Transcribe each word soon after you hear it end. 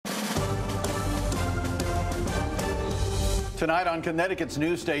Tonight on Connecticut's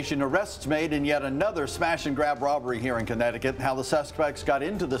news station, arrests made in yet another smash and grab robbery here in Connecticut, how the suspects got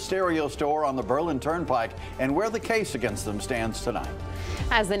into the stereo store on the Berlin Turnpike, and where the case against them stands tonight.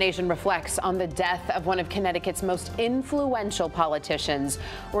 As the nation reflects on the death of one of Connecticut's most influential politicians,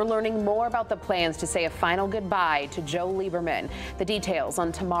 we're learning more about the plans to say a final goodbye to Joe Lieberman. The details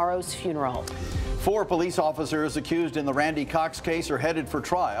on tomorrow's funeral. 4 police officers accused in the Randy Cox case are headed for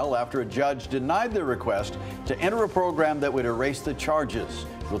trial after a judge denied their request to enter a program that would erase the charges.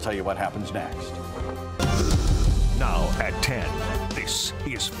 We'll tell you what happens next. Now at 10, this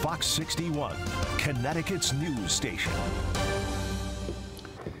is Fox 61, Connecticut's news station.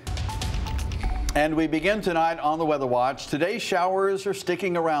 And we begin tonight on the Weather Watch. Today's showers are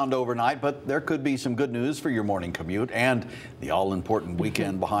sticking around overnight, but there could be some good news for your morning commute and the all-important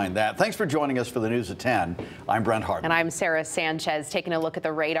weekend behind that. Thanks for joining us for the news at 10. I'm Brent Hartman. And I'm Sarah Sanchez. Taking a look at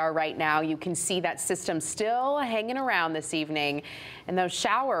the radar right now, you can see that system still hanging around this evening. And those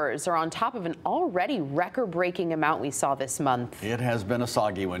showers are on top of an already record-breaking amount we saw this month. It has been a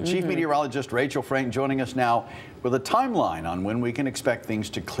soggy one. Chief Meteorologist Rachel Frank joining us now with a timeline on when we can expect things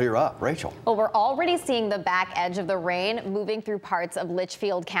to clear up. Rachel. Well, we're already seeing the back edge of the rain moving through parts of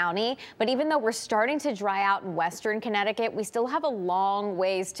Litchfield County. But even though we're starting to dry out in western Connecticut, we still have a long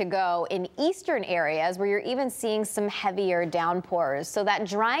ways to go in eastern areas where you're even seeing some heavier downpours. So that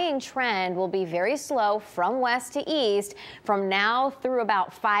drying trend will be very slow from west to east from now through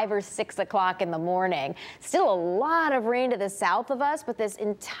about 5 or 6 o'clock in the morning. Still a lot of rain to the south of us, but this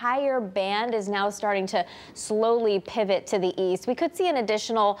entire band is now starting to slowly pivot to the east. We could see an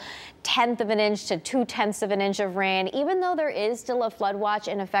additional 1/10 of an inch to 2/10 of an inch of rain, even though there is still a flood watch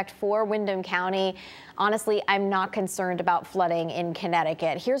in effect for Windham County. Honestly, I'm not concerned about flooding in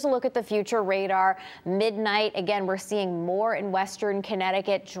Connecticut. Here's a look at the future radar. Midnight, again, we're seeing more in western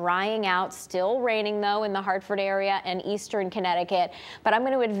Connecticut, drying out, still raining though in the Hartford area and eastern Connecticut. But I'm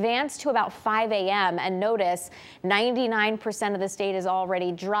going to advance to about 5 a.m. and notice 99% of the state is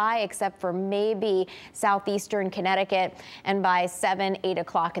already dry, except for maybe southeastern Connecticut. And by 7, 8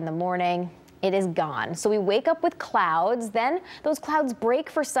 o'clock in the morning, it is gone. So we wake up with clouds, then those clouds break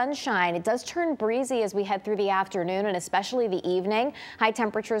for sunshine. It does turn breezy as we head through the afternoon and especially the evening. High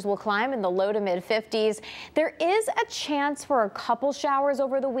temperatures will climb in the low to mid 50s. There is a chance for a couple showers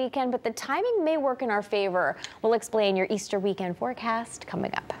over the weekend, but the timing may work in our favor. We'll explain your Easter weekend forecast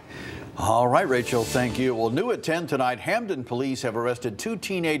coming up. All right, Rachel, thank you. Well, new at 10 tonight, Hamden police have arrested 2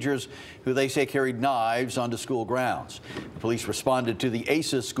 teenagers who they say carried knives onto school grounds. The police responded to the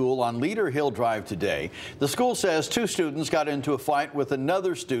ACES school on Leader Hill Drive today. The school says 2 students got into a fight with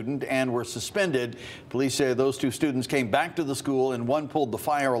another student and were suspended. Police say those 2 students came back to the school and one pulled the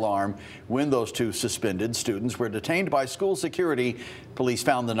fire alarm. When those 2 suspended students were detained by school security, police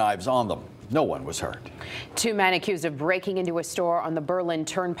found the knives on them. No one was hurt. 2 men accused of breaking into a store on the Berlin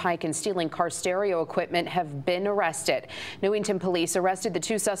Turnpike and stealing car stereo equipment have been arrested. Newington police arrested the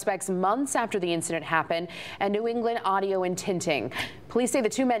 2 suspects months after the incident happened at New England Audio and Tinting. Police say the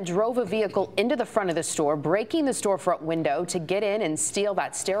 2 men drove a vehicle into the front of the store, breaking the storefront window to get in and steal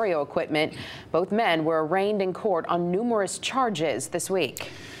that stereo equipment. Both men were arraigned in court on numerous charges this week.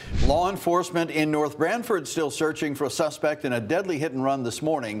 Law enforcement in North Branford still searching for a suspect in a deadly hit and run this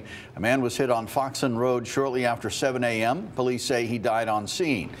morning. A man was hit on Foxen Road shortly after 7 a.m. Police say he died on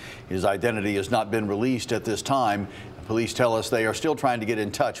scene. His identity has not been released at this time. Police tell us they are still trying to get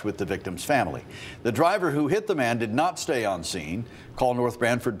in touch with the victim's family. The driver who hit the man did not stay on scene. Call North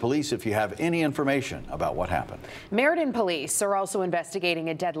Branford Police if you have any information about what happened. Meriden police are also investigating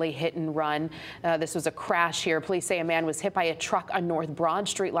a deadly hit and run. This was a crash here. Police say a man was hit by a truck on North Broad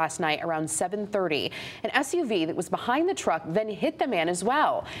Street last night around 7:30. An SUV that was behind the truck then hit the man as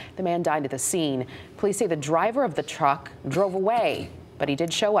well. The man died at the scene. Police say the driver of the truck drove away, but he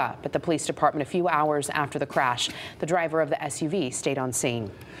did show up at the police department a few hours after the crash. The driver of the SUV stayed on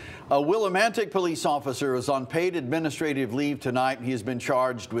scene. A Willimantic police officer is on paid administrative leave tonight. He has been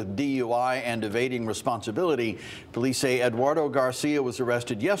charged with DUI and evading responsibility. Police say Eduardo Garcia was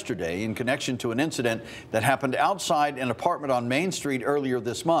arrested yesterday in connection to an incident that happened outside an apartment on Main Street earlier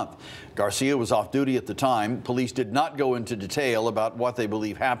this month. Garcia was off duty at the time. Police did not go into detail about what they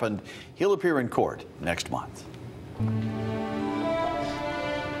believe happened. He'll appear in court next month.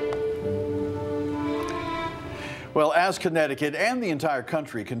 Well, as Connecticut and the entire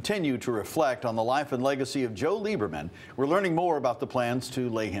country continue to reflect on the life and legacy of Joe Lieberman, we're learning more about the plans to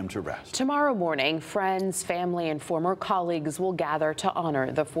lay him to rest. Tomorrow morning, friends, family, and former colleagues will gather to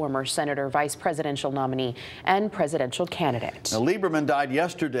honor the former senator, vice presidential nominee, and presidential candidate. Now, Lieberman died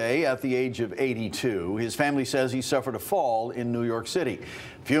yesterday at the age of 82. His family says he suffered a fall in New York City.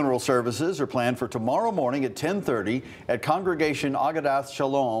 Funeral services are planned for tomorrow morning at 10:30 at Congregation Agadath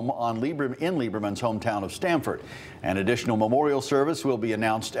Shalom in Lieberman's hometown of Stamford. An additional memorial service will be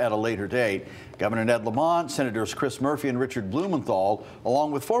announced at a later date. Governor Ned Lamont, Senators Chris Murphy and Richard Blumenthal,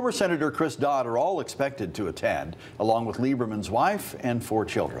 along with former Senator Chris Dodd, are all expected to attend, along with Lieberman's wife and 4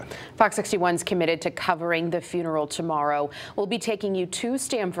 children. Fox 61's committed to covering the funeral tomorrow. We'll be taking you to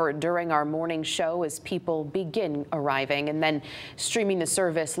Stamford during our morning show as people begin arriving, and then streaming the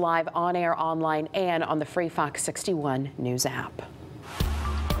service live on air, online, and on the free Fox 61 News app.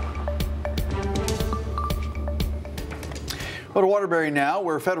 Go to Waterbury now,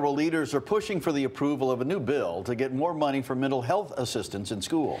 where federal leaders are pushing for the approval of a new bill to get more money for mental health assistance in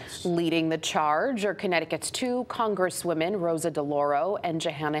schools. Leading the charge are Connecticut's 2 Congresswomen, Rosa DeLauro and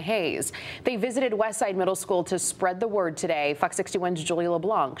Johanna Hayes. They visited Westside Middle School to spread the word today. Fox 61's Julia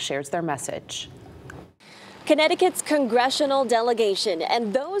LeBlanc shares their message. Connecticut's congressional delegation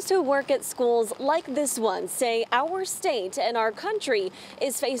and those who work at schools like this one say our state and our country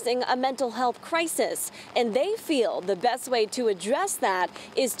is facing a mental health crisis, and they feel the best way to address that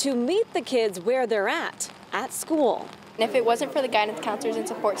is to meet the kids where they're at school. If it wasn't for the guidance counselors and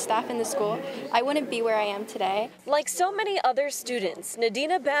support staff in the school, I wouldn't be where I am today. Like so many other students,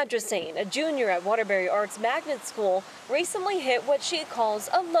 Nadina Badrasane, a junior at Waterbury Arts Magnet School, recently hit what she calls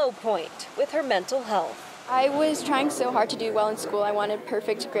a low point with her mental health. I was trying so hard to do well in school. I wanted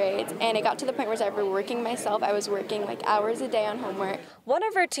perfect grades, and it got to the point where I was overworking myself. I was working like hours a day on homework. One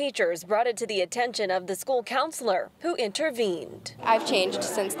of her teachers brought it to the attention of the school counselor, who intervened. I've changed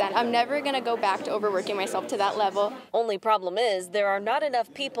since then. I'm never going to go back to overworking myself to that level. Only problem is there are not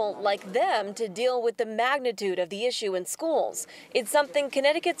enough people like them to deal with the magnitude of the issue in schools. It's something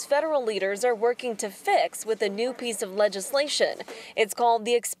Connecticut's federal leaders are working to fix with a new piece of legislation. It's called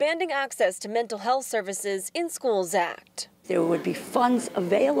the Expanding Access to Mental Health Services in Schools Act. There would be funds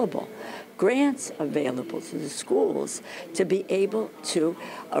available, grants available to the schools to be able to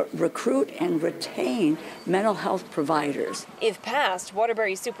recruit and retain mental health providers. If passed,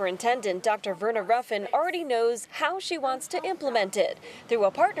 Waterbury Superintendent Dr. Verna Ruffin already knows how she wants to implement it through a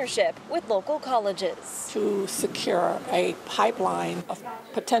partnership with local colleges. To secure a pipeline of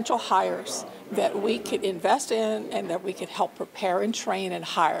potential hires that we could invest in and that we could help prepare and train and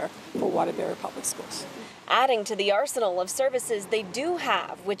hire for Waterbury Public Schools. Adding to the arsenal of services they do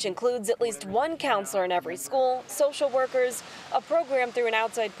have, which includes at least 1 counselor in every school, social workers, a program through an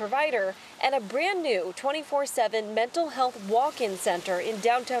outside provider, and a brand new 24/7 mental health walk-in center in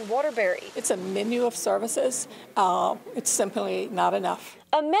downtown Waterbury. It's a menu of services. It's simply not enough.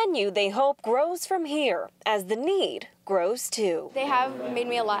 A menu they hope grows from here as the need grows too. They have made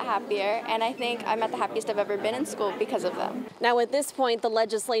me a lot happier, and I think I'm at the happiest I've ever been in school because of them. Now at this point, the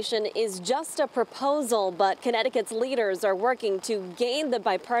legislation is just a proposal, but Connecticut's leaders are working to gain the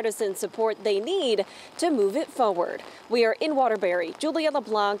bipartisan support they need to move it forward. We are in Waterbury. Julia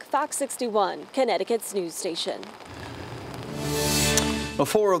LeBlanc, Fox 61, Connecticut's news station.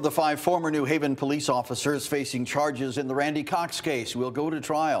 4 of the 5 former New Haven police officers facing charges in the Randy Cox case will go to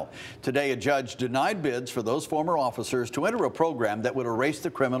trial. Today, a judge denied bids for those former officers to enter a program that would erase the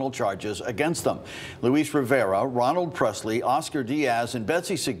criminal charges against them. Luis Rivera, Ronald Presley, Oscar Diaz, and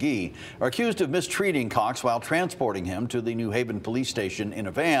Betsy Segui are accused of mistreating Cox while transporting him to the New Haven police station in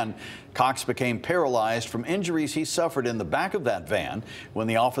a van. Cox became paralyzed from injuries he suffered in the back of that van when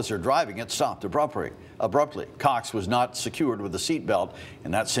the officer driving it stopped abruptly. Cox was not secured with a seatbelt,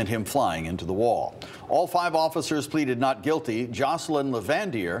 and that sent him flying into the wall. All 5 officers pleaded not guilty. Jocelyn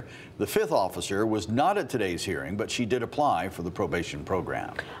Lavandier, the 5th officer, was not at today's hearing, but she did apply for the probation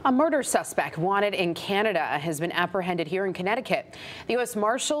program. A murder suspect wanted in Canada has been apprehended here in Connecticut. The U.S.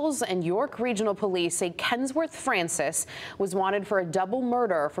 Marshals and York Regional Police say Kensworth Francis was wanted for a double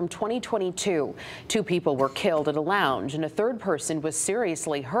murder from 2022. 2 people were killed at a lounge, and a 3rd person was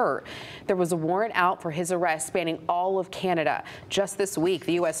seriously hurt. There was a warrant out for his arrest spanning all of Canada. Just this week,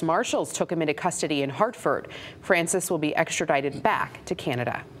 the U.S. Marshals took him into custody in Hartford. Francis will be extradited back to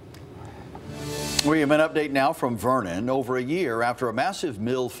Canada. We have an update now from Vernon. Over a year after a massive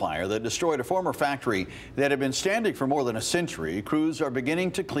mill fire that destroyed a former factory that had been standing for more than a century, crews are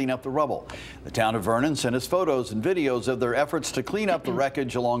beginning to clean up the rubble. The town of Vernon sent us photos and videos of their efforts to clean up the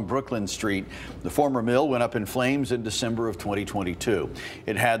wreckage along Brooklyn Street. The former mill went up in flames in December of 2022.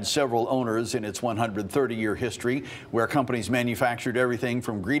 It had several owners in its 130-year history, where companies manufactured everything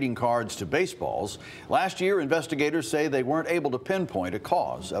from greeting cards to baseballs. Last year, investigators say they weren't able to pinpoint a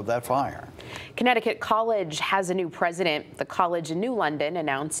cause of that fire. Connecticut College has a new president. The college in New London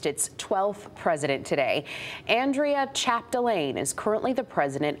announced its 12th president today. Andrea Chapdelaine is currently the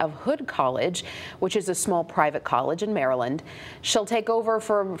president of Hood College, which is a small private college in Maryland. She'll take over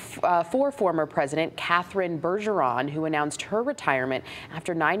for former president Catherine Bergeron, who announced her retirement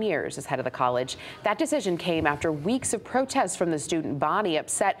after 9 years as head of the college. That decision came after weeks of protests from the student body,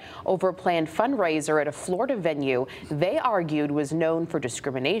 upset over a planned fundraiser at a Florida venue they argued was known for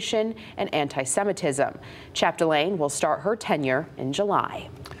discrimination and anti-Semitism. Chapdelaine will start her tenure in July.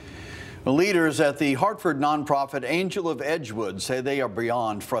 Leaders at the Hartford nonprofit Angel of Edgewood say they are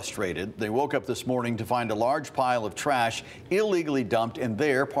beyond frustrated. They woke up this morning to find a large pile of trash illegally dumped in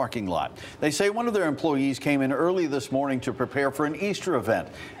their parking lot. They say one of their employees came in early this morning to prepare for an Easter event,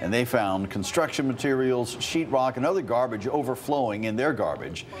 and they found construction materials, sheetrock, and other garbage overflowing in their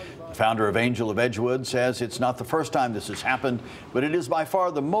garbage. The founder of Angel of Edgewood says it's not the first time this has happened, but it is by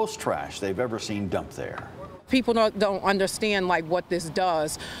far the most trash they've ever seen dumped there. People don't understand like what this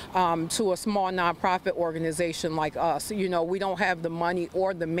does to a small nonprofit organization like us. You know, we don't have the money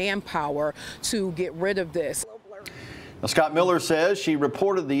or the manpower to get rid of this. Now, Scott Miller says she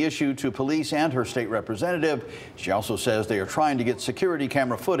reported the issue to police and her state representative. She also says they are trying to get security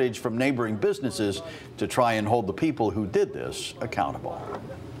camera footage from neighboring businesses to try and hold the people who did this accountable.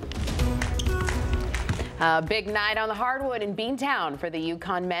 A big night on the hardwood in Beantown for the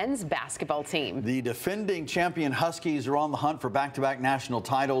UConn men's basketball team. The defending champion Huskies are on the hunt for back-to-back national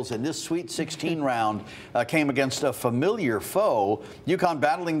titles, and this Sweet 16 round came against a familiar foe. UConn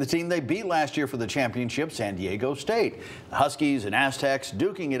battling the team they beat last year for the championship, San Diego State. The Huskies and Aztecs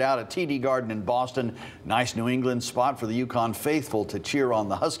duking it out at TD Garden in Boston. Nice New England spot for the UConn faithful to cheer on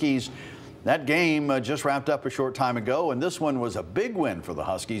the Huskies. That game just wrapped up a short time ago, and this one was a big win for the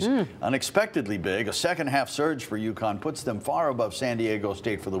Huskies. Unexpectedly big. A second-half surge for UConn puts them far above San Diego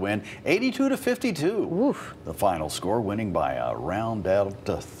State for the win, 82-52. Oof. The final score, winning by a round out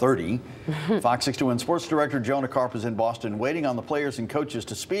to 30. Fox 61 Sports Director Jonah Karp is in Boston waiting on the players and coaches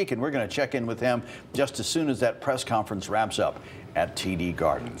to speak, and we're going to check in with him just as soon as that press conference wraps up at TD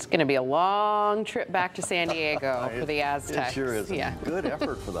Garden. It's going to be a long trip back to San Diego for the Aztecs. It sure is. Yeah. Good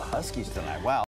effort for the Huskies tonight. Wow.